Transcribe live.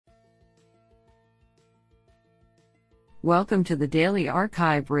Welcome to the Daily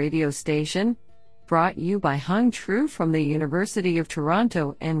Archive radio station, brought you by Hung Tru from the University of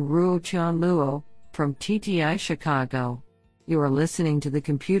Toronto and Ruo Chan Luo from TTI Chicago. You are listening to the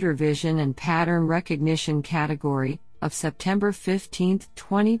Computer Vision and Pattern Recognition category of September 15,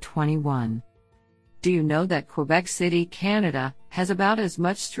 2021. Do you know that Quebec City, Canada, has about as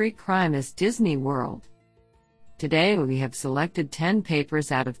much street crime as Disney World? Today we have selected 10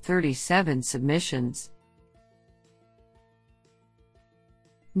 papers out of 37 submissions.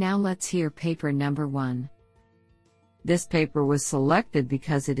 Now let's hear paper number 1. This paper was selected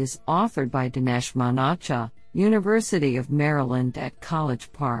because it is authored by Dinesh Manacha, University of Maryland at College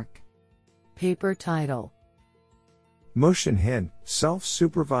Park. Paper title: Motion Hint,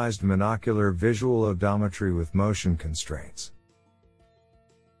 Self-Supervised Monocular Visual Odometry with Motion Constraints.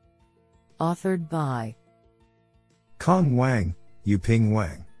 Authored by Kong Wang, Yuping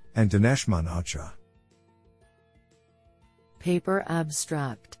Wang, and Dinesh Manacha. Paper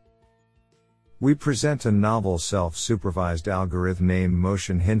abstract: We present a novel self-supervised algorithm named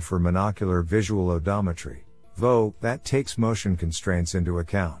Motion Hint for Monocular Visual Odometry, VO, that takes motion constraints into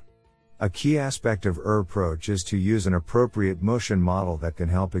account. A key aspect of our approach is to use an appropriate motion model that can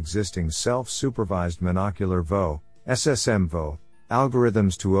help existing self-supervised monocular VO, SSM VO,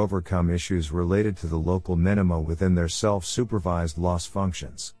 algorithms to overcome issues related to the local minima within their self-supervised loss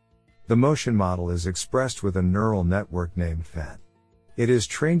functions. The motion model is expressed with a neural network named FET. It is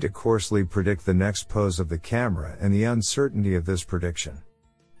trained to coarsely predict the next pose of the camera and the uncertainty of this prediction.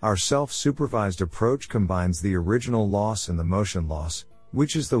 Our self-supervised approach combines the original loss and the motion loss,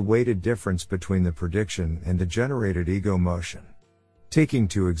 which is the weighted difference between the prediction and the generated ego motion. Taking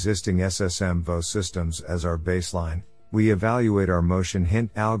two existing SSM VO systems as our baseline, we evaluate our motion hint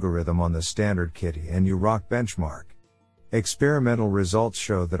algorithm on the standard KITTI and UROC benchmark. Experimental results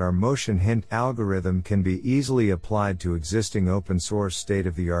show that our motion hint algorithm can be easily applied to existing open-source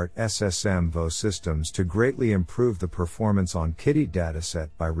state-of-the-art SSM VO systems to greatly improve the performance on KITTI dataset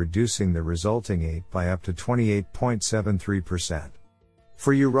by reducing the resulting 8 by up to 28.73%.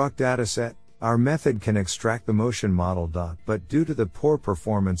 For UROC dataset, our method can extract the motion model. But due to the poor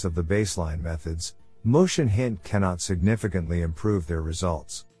performance of the baseline methods, motion hint cannot significantly improve their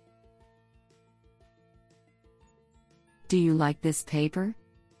results. Do you like this paper?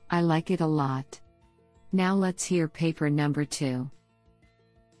 I like it a lot. Now let's hear paper number 2.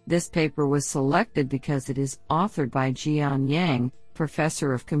 This paper was selected because it is authored by Jian Yang,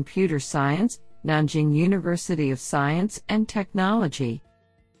 Professor of Computer Science, Nanjing University of Science and Technology.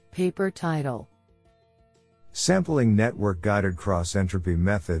 Paper title: Sampling Network Guided Cross-Entropy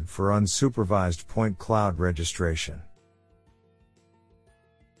Method for Unsupervised Point Cloud Registration.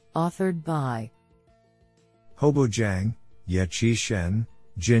 Authored by Hobo Zhang, Yeqi Shen,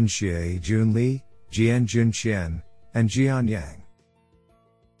 Jinxie Junli, Jian Junqian, and Jian Yang.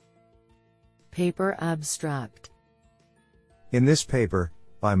 Paper abstract: In this paper,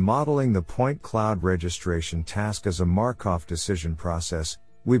 by modeling the point cloud registration task as a Markov decision process,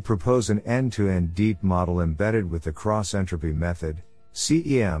 we propose an end-to-end deep model embedded with the cross-entropy method,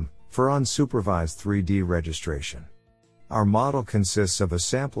 CEM, for unsupervised 3D registration. Our model consists of a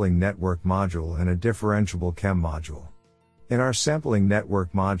sampling network module and a differentiable chem module. In our sampling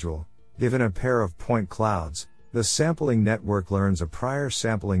network module, given a pair of point clouds, the sampling network learns a prior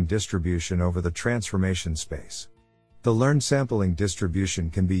sampling distribution over the transformation space. The learned sampling distribution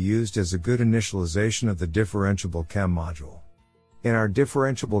can be used as a good initialization of the differentiable chem module. In our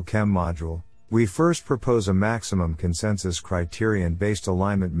differentiable chem module, we first propose a maximum consensus criterion-based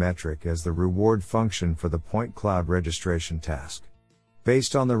alignment metric as the reward function for the point cloud registration task.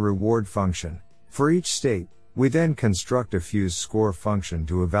 Based on the reward function, for each state, we then construct a fused score function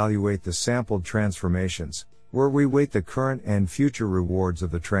to evaluate the sampled transformations, where we weight the current and future rewards of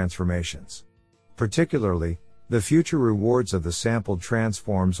the transformations. Particularly, the future rewards of the sampled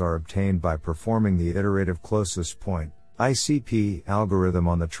transforms are obtained by performing the iterative closest point ICP algorithm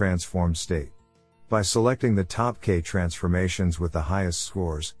on the transformed state. By selecting the top K transformations with the highest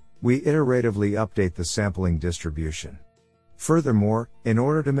scores, we iteratively update the sampling distribution. Furthermore, in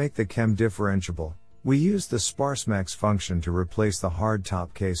order to make the chem differentiable, we use the sparseMax function to replace the hard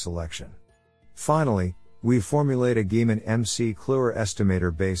top K selection. Finally, we formulate a Giemann MC Kluwer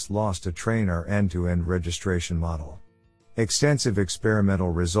estimator-based loss to train our end-to-end registration model. Extensive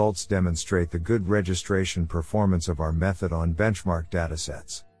experimental results demonstrate the good registration performance of our method on benchmark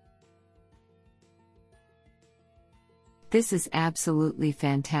datasets. This is absolutely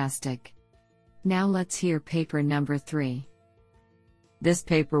fantastic. Now let's hear paper number 3. This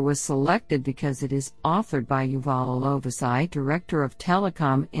paper was selected because it is authored by Yuval Olovasai, Director of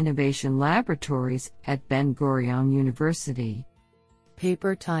Telecom Innovation Laboratories at Ben-Gurion University.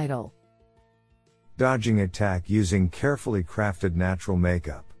 Paper title: Dodging Attack Using Carefully Crafted Natural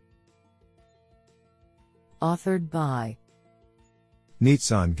Makeup. Authored by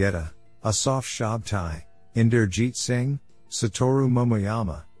Nitsan Geta, Asaf Shabtai, Inderjeet Singh, Satoru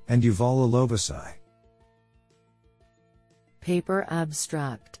Momoyama, and Yuval Olovasai. Paper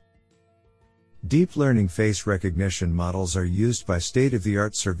abstract: Deep learning face recognition models are used by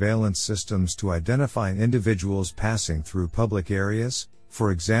state-of-the-art surveillance systems to identify individuals passing through public areas,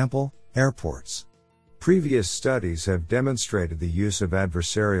 for example, airports. Previous studies have demonstrated the use of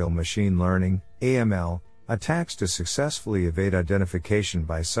adversarial machine learning, AML, attacks to successfully evade identification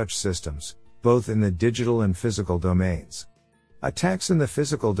by such systems, both in the digital and physical domains. Attacks in the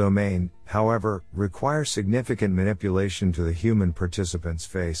physical domain, however, require significant manipulation to the human participant's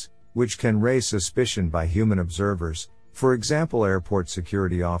face, which can raise suspicion by human observers, for example airport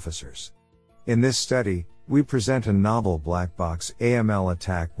security officers. In this study, we present a novel black box AML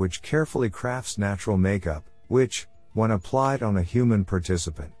attack which carefully crafts natural makeup, which, when applied on a human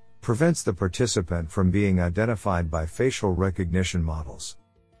participant, prevents the participant from being identified by facial recognition models.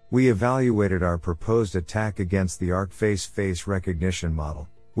 We evaluated our proposed attack against the ArcFace face recognition model,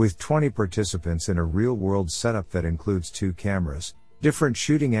 with 20 participants in a real-world setup that includes 2 cameras, different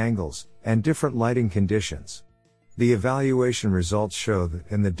shooting angles, and different lighting conditions. The evaluation results show that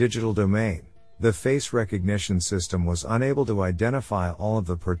in the digital domain, the face recognition system was unable to identify all of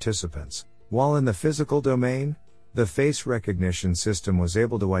the participants, while in the physical domain, the face recognition system was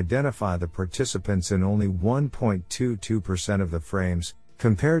able to identify the participants in only 1.22% of the frames,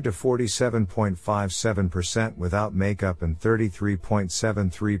 compared to 47.57% without makeup and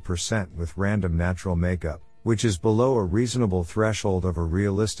 33.73% with random natural makeup, which is below a reasonable threshold of a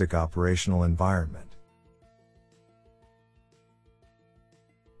realistic operational environment.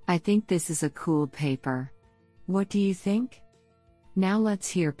 I think this is a cool paper. What do you think? Now let's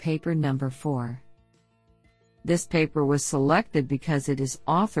hear paper number 4. This paper was selected because it is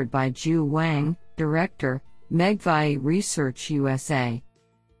authored by Ju Wang, Director, Megvii Research USA.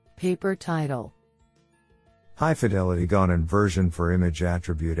 Paper title: High-fidelity GAN inversion for image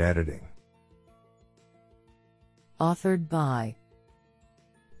attribute editing. Authored by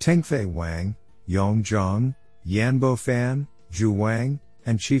Tengfei Wang, Yong Zhang, Yanbo Fan, Ju Wang,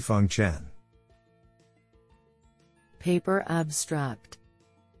 and Qifeng Chen. Paper abstract: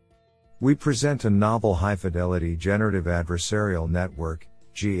 We present a novel high-fidelity generative adversarial network,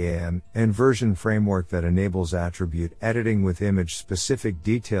 GAN, inversion framework that enables attribute editing with image-specific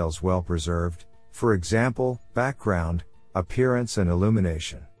details well preserved, for example, background, appearance and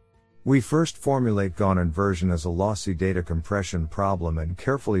illumination. We first formulate GAN inversion as a lossy data compression problem and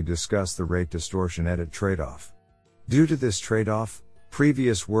carefully discuss the rate distortion edit trade-off. Due to this trade-off,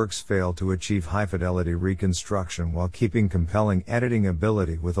 previous works failed to achieve high-fidelity reconstruction while keeping compelling editing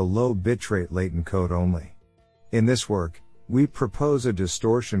ability with a low bitrate latent code only. In this work, we propose a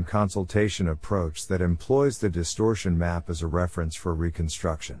distortion consultation approach that employs the distortion map as a reference for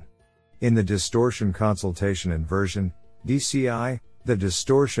reconstruction. In the distortion consultation inversion, DCI, the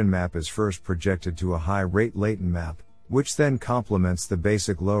distortion map is first projected to a high-rate latent map, which then complements the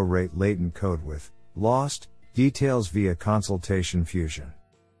basic low-rate latent code with lost details via consultation fusion.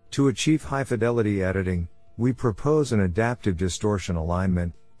 To achieve high-fidelity editing, we propose an adaptive distortion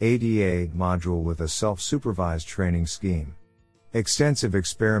alignment ADA module with a self-supervised training scheme. Extensive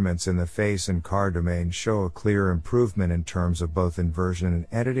experiments in the face and car domain show a clear improvement in terms of both inversion and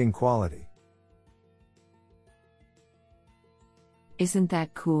editing quality. Isn't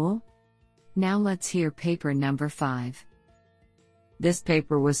that cool? Now let's hear paper number 5. This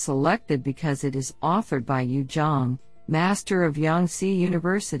paper was selected because it is authored by Yu Zhang, Master of Yangtze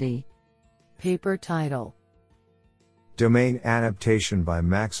University. Paper title: Domain adaptation by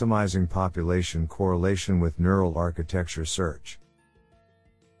maximizing population correlation with neural architecture search.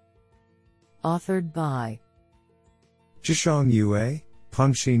 Authored by Zhishang Yue,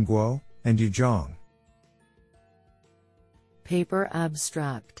 Pengxin Guo, and Yu Zhang. Paper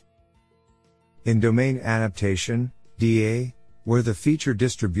abstract: In domain adaptation, DA, where the feature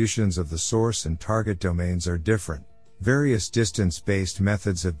distributions of the source and target domains are different, various distance-based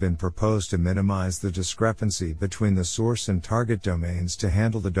methods have been proposed to minimize the discrepancy between the source and target domains to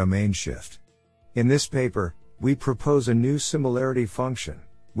handle the domain shift. In this paper, we propose a new similarity function,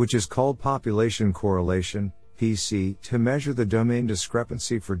 which is called population correlation, PC, to measure the domain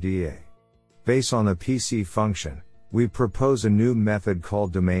discrepancy for DA. Based on the PC function, we propose a new method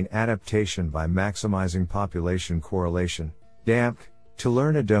called domain adaptation by maximizing population correlation, DAMP, to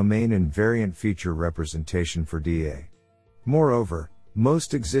learn a domain invariant feature representation for DA. Moreover,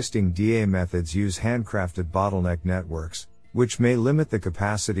 most existing DA methods use handcrafted bottleneck networks, which may limit the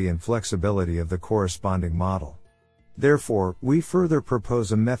capacity and flexibility of the corresponding model. Therefore, we further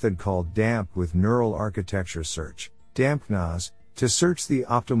propose a method called DAMP with Neural Architecture Search, DAMP-NAS, to search the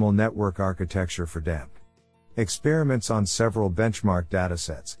optimal network architecture for DAMP. Experiments on several benchmark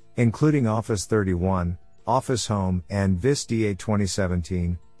datasets, including Office 31, Office Home, and VIS DA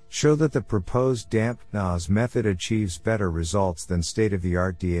 2017, show that the proposed DAMP-NAS method achieves better results than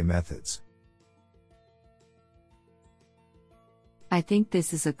state-of-the-art DA methods. I think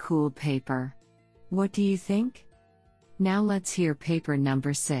this is a cool paper. What do you think? Now let's hear paper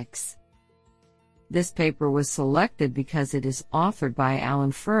number 6. This paper was selected because it is authored by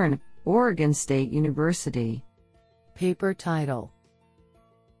Alan Fern, Oregon State University. Paper title: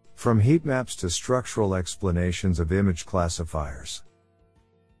 From Heat Maps to Structural Explanations of Image Classifiers.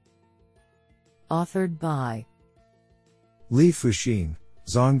 Authored by Li Fuxin,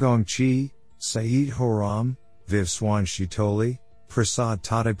 Zhonggong Qi, Saeed Horam, Vivswan Shitoli, Prasad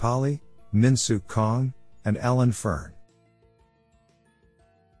Tadepalli, Minsuk Kong, and Alan Fern.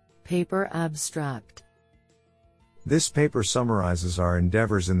 Paper abstract: This paper summarizes our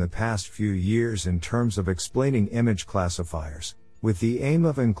endeavors in the past few years in terms of explaining image classifiers, with the aim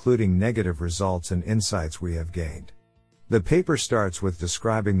of including negative results and insights we have gained. The paper starts with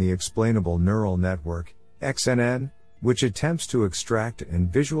describing the explainable neural network, XNN, which attempts to extract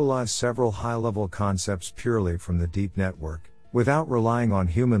and visualize several high-level concepts purely from the deep network, without relying on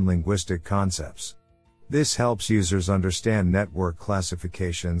human linguistic concepts. This helps users understand network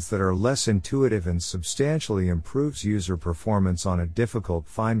classifications that are less intuitive and substantially improves user performance on a difficult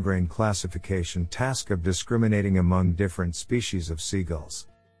fine-grained classification task of discriminating among different species of seagulls.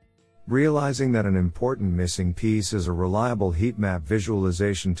 Realizing that an important missing piece is a reliable heat map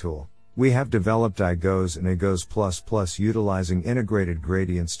visualization tool, we have developed IGOS and IGOS++ utilizing integrated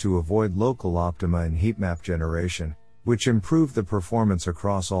gradients to avoid local optima in heatmap generation, which improve the performance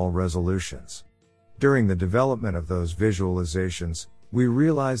across all resolutions. During the development of those visualizations, we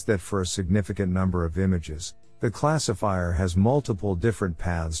realized that for a significant number of images, the classifier has multiple different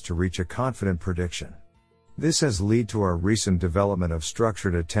paths to reach a confident prediction. This has led to our recent development of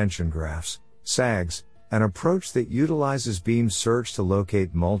structured attention graphs, SAGs, an approach that utilizes beam search to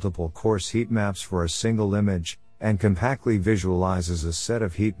locate multiple coarse heat maps for a single image, and compactly visualizes a set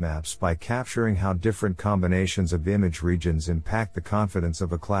of heat maps by capturing how different combinations of image regions impact the confidence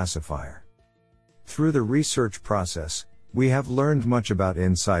of a classifier. Through the research process, we have learned much about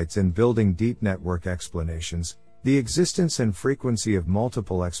insights in building deep network explanations, the existence and frequency of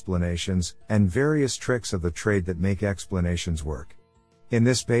multiple explanations, and various tricks of the trade that make explanations work. In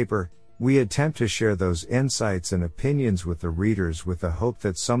this paper, we attempt to share those insights and opinions with the readers with the hope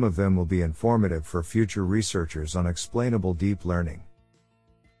that some of them will be informative for future researchers on explainable deep learning.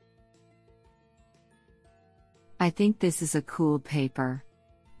 I think this is a cool paper.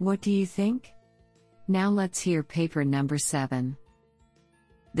 What do you think? Now let's hear paper number 7.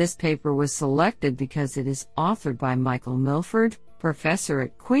 This paper was selected because it is authored by Michael Milford, professor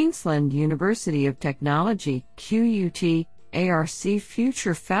at Queensland University of Technology, QUT, ARC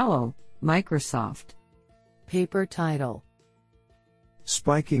Future Fellow, Microsoft. Paper title: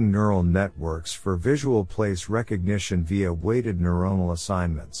 Spiking Neural Networks for Visual Place Recognition via Weighted Neuronal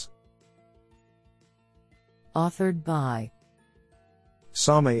Assignments. Authored by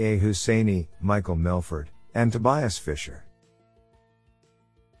Sameh A. Husseini, Michael Milford, and Tobias Fisher.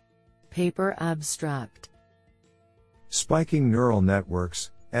 Paper abstract: Spiking neural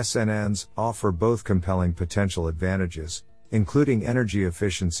networks, SNNs, offer both compelling potential advantages, including energy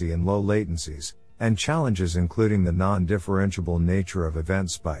efficiency and low latencies, and challenges including the non-differentiable nature of event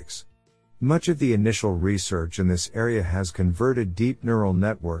spikes. Much of the initial research in this area has converted deep neural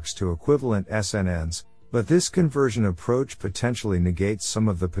networks to equivalent SNNs, but this conversion approach potentially negates some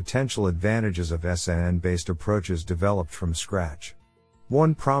of the potential advantages of SNN-based approaches developed from scratch.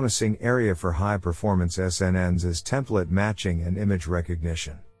 One promising area for high-performance SNNs is template matching and image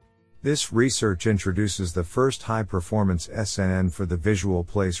recognition. This research introduces the first high-performance SNN for the visual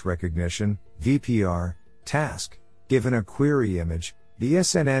place recognition, VPR, task. Given a query image, the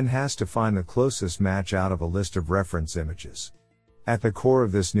SNN has to find the closest match out of a list of reference images. At the core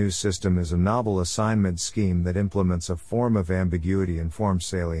of this new system is a novel assignment scheme that implements a form of ambiguity-informed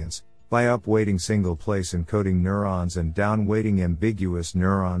salience, by upweighting single-place encoding neurons and downweighting ambiguous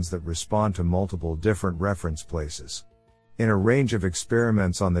neurons that respond to multiple different reference places. In a range of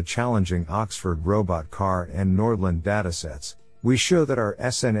experiments on the challenging Oxford robot car and Nordland datasets, We show that our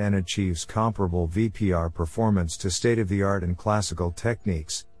SNN achieves comparable VPR performance to state-of-the-art and classical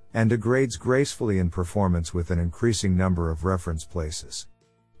techniques, and degrades gracefully in performance with an increasing number of reference places.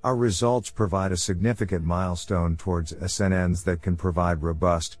 Our results provide a significant milestone towards SNNs that can provide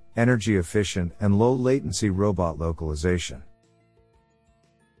robust, energy-efficient, and low-latency robot localization.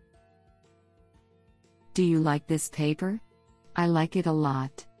 Do you like this paper? I like it a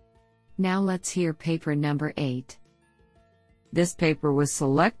lot. Now let's hear paper number 8. This paper was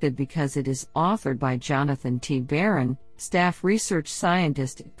selected because it is authored by Jonathan T. Barron, staff research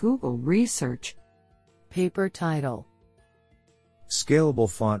scientist at Google Research. Paper title: Scalable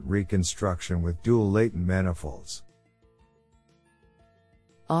Font Reconstruction with Dual Latent Manifolds.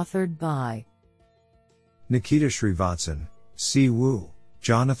 Authored by Nikita Srivatsan, C. Wu,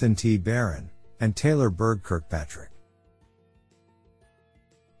 Jonathan T. Barron, and Taylor Berg Kirkpatrick.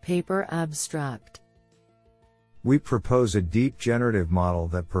 Paper abstract: We propose a deep generative model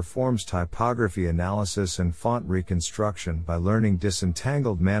that performs typography analysis and font reconstruction by learning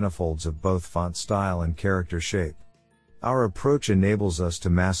disentangled manifolds of both font style and character shape. Our approach enables us to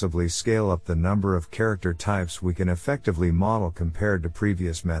massively scale up the number of character types we can effectively model compared to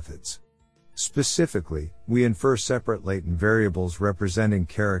previous methods. Specifically, we infer separate latent variables representing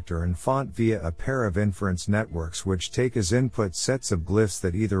character and font via a pair of inference networks which take as input sets of glyphs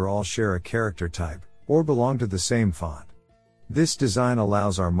that either all share a character type, or belong to the same font. This design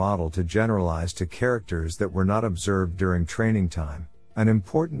allows our model to generalize to characters that were not observed during training time, an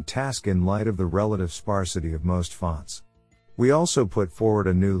important task in light of the relative sparsity of most fonts. We also put forward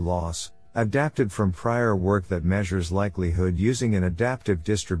a new loss, adapted from prior work that measures likelihood using an adaptive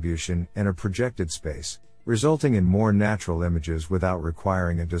distribution in a projected space, resulting in more natural images without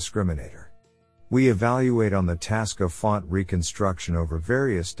requiring a discriminator. We evaluate on the task of font reconstruction over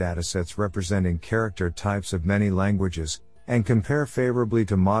various datasets representing character types of many languages, and compare favorably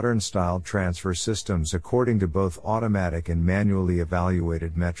to modern style transfer systems according to both automatic and manually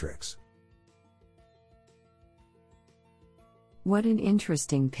evaluated metrics. What an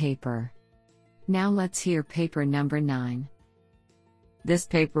interesting paper. Now let's hear paper number 9. This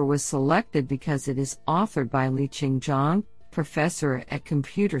paper was selected because it is authored by Liqing Zhang, professor at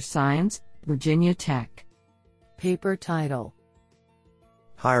Computer Science, Virginia Tech. Paper title: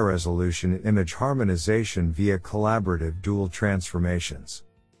 High-resolution image harmonization via collaborative dual transformations.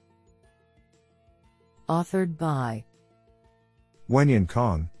 Authored by Wenyan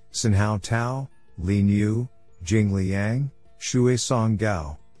Kong, Sinhao Tao, Lin Yu, Jingli Yang, Shuisong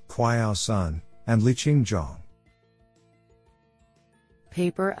Gao, Kuiyao Sun, and Liqing Zhang.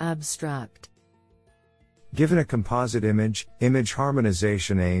 Paper abstract: Given a composite image, image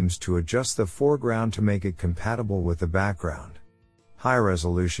harmonization aims to adjust the foreground to make it compatible with the background.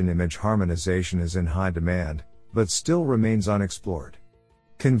 High-resolution image harmonization is in high demand, but still remains unexplored.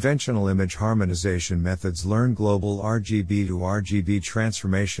 Conventional image harmonization methods learn global RGB to RGB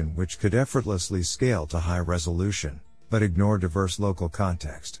transformation which could effortlessly scale to high resolution, but ignore diverse local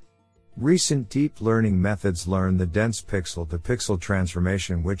context. Recent deep learning methods learn the dense pixel-to-pixel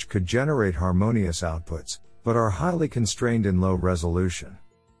transformation which could generate harmonious outputs, but are highly constrained in low resolution.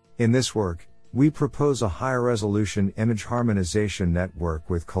 In this work, we propose a high-resolution image harmonization network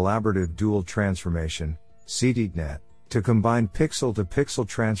with collaborative dual transformation, CDTNet, to combine pixel-to-pixel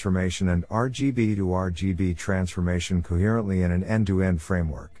transformation and RGB to RGB transformation coherently in an end-to-end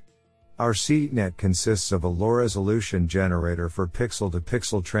framework. Our CDTNet consists of a low-resolution generator for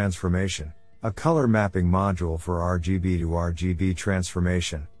pixel-to-pixel transformation, a color mapping module for RGB to RGB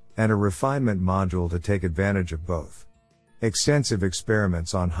transformation, and a refinement module to take advantage of both. Extensive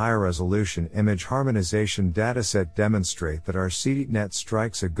experiments on high-resolution image harmonization dataset demonstrate that our CDTNet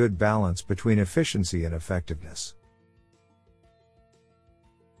strikes a good balance between efficiency and effectiveness.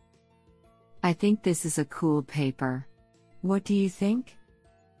 I think this is a cool paper. What do you think?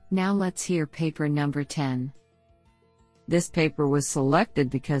 Now let's hear paper number 10. This paper was selected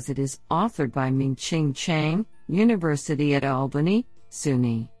because it is authored by Mingqing Chang, University at Albany,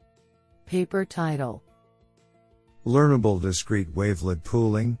 SUNY. Paper title: Learnable Discrete Wavelet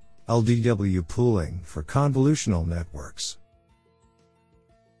Pooling, LDW Pooling for Convolutional Networks.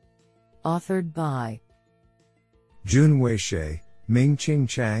 Authored by Junwei Shi, Mingqing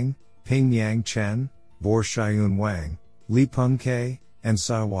Chang, Pingyang Chen, Borshaiyun Wang, Lipeng Ke, and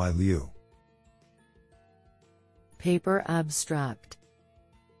Saiwai Liu. Paper abstract: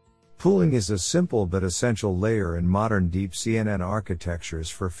 Pooling is a simple but essential layer in modern deep CNN architectures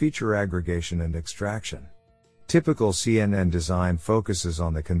for feature aggregation and extraction. Typical CNN design focuses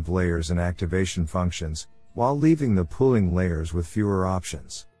on the conv layers and activation functions, while leaving the pooling layers with fewer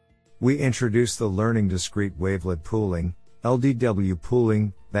options. We introduce the learning discrete wavelet pooling, LDW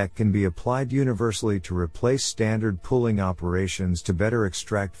pooling, that can be applied universally to replace standard pooling operations to better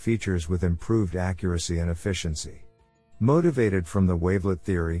extract features with improved accuracy and efficiency. Motivated from the wavelet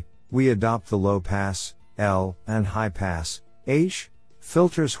theory, we adopt the low pass, L, and high pass, H,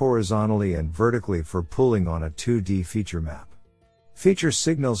 filters horizontally and vertically for pooling on a 2D feature map. Feature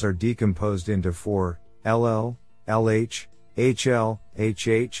signals are decomposed into 4 LL, LH, HL,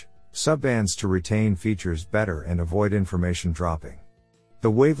 HH subbands to retain features better and avoid information dropping.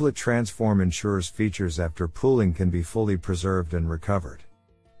 The wavelet transform ensures features after pooling can be fully preserved and recovered.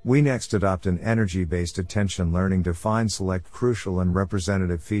 We next adopt an energy-based attention learning to find select crucial and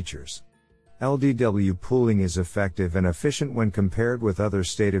representative features. LDW pooling is effective and efficient when compared with other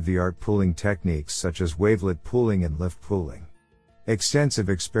state-of-the-art pooling techniques such as wavelet pooling and lift pooling. Extensive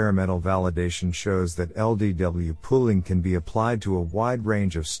experimental validation shows that LDW pooling can be applied to a wide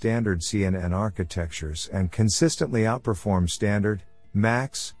range of standard CNN architectures and consistently outperform standard,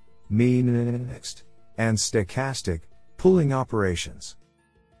 max, mean, mixed, and stochastic pooling operations.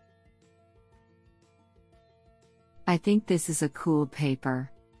 I think this is a cool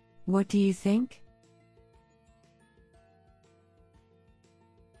paper. What do you think?